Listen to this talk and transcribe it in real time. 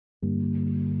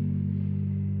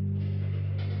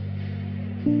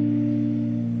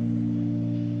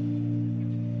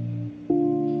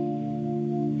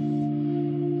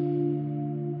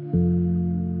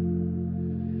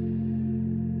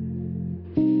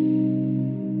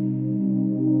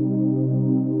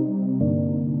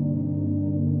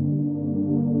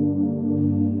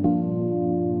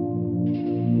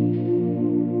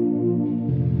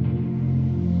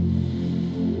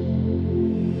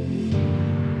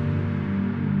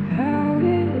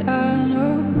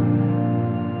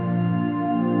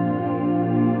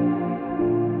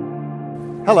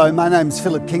Hello, my name's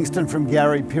Phillip Kingston from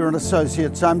Gary Peer &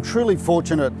 Associates. I'm truly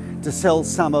fortunate to sell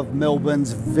some of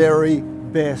Melbourne's very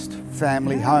best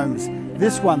family homes.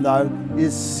 This one though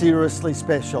is seriously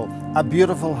special. A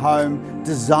beautiful home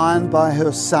designed by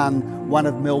her son, one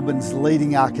of Melbourne's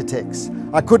leading architects.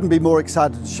 I couldn't be more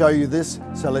excited to show you this,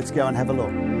 so let's go and have a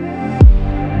look.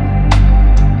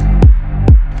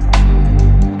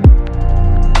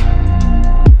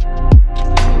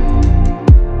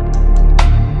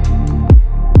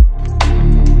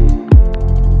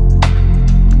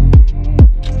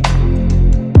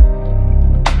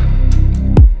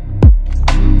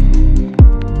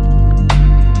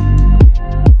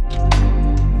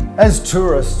 As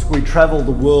tourists, we travel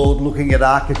the world looking at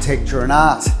architecture and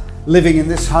art. Living in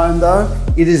this home though,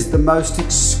 it is the most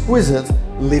exquisite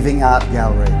living art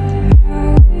gallery.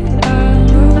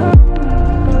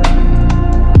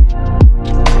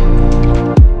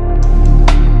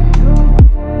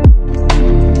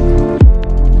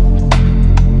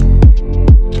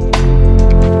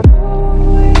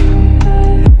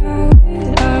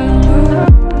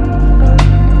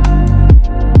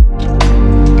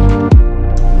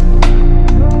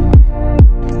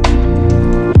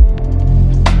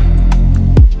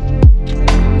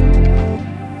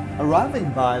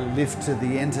 Arriving by lift to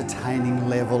the entertaining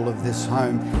level of this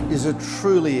home is a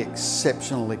truly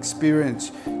exceptional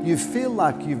experience. You feel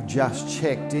like you've just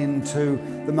checked into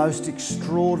the most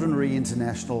extraordinary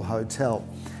international hotel.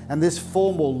 And this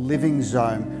formal living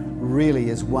zone really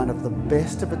is one of the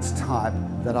best of its type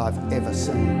that I've ever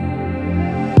seen.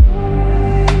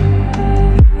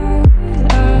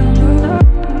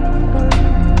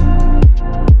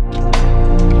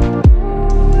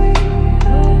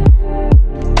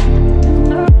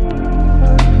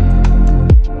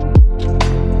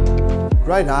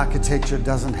 Great architecture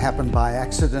doesn't happen by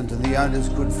accident, and the owner's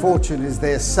good fortune is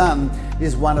their son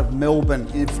is one of Melbourne,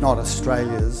 if not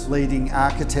Australia's, leading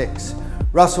architects.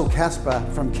 Russell Casper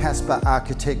from Casper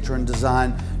Architecture and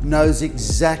Design knows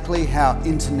exactly how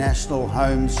international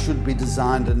homes should be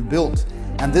designed and built.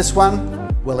 And this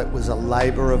one, well, it was a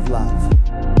labour of love.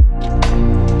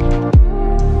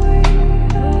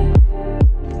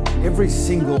 Every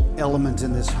single element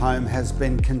in this home has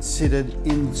been considered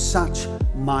in such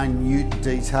minute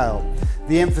detail.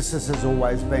 The emphasis has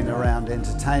always been around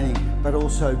entertaining, but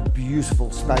also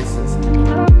beautiful spaces.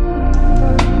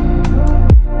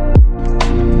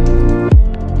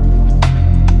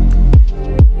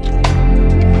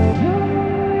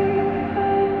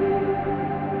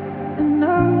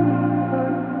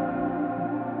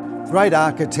 Great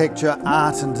architecture,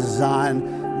 art and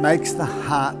design makes the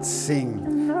heart sing.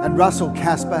 And Russell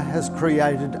Casper has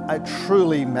created a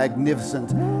truly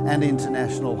magnificent and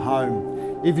international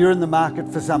home. If you're in the market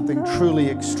for something truly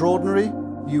extraordinary,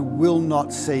 you will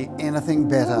not see anything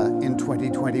better in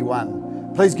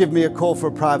 2021. Please give me a call for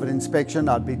a private inspection.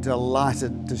 I'd be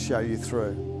delighted to show you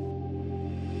through.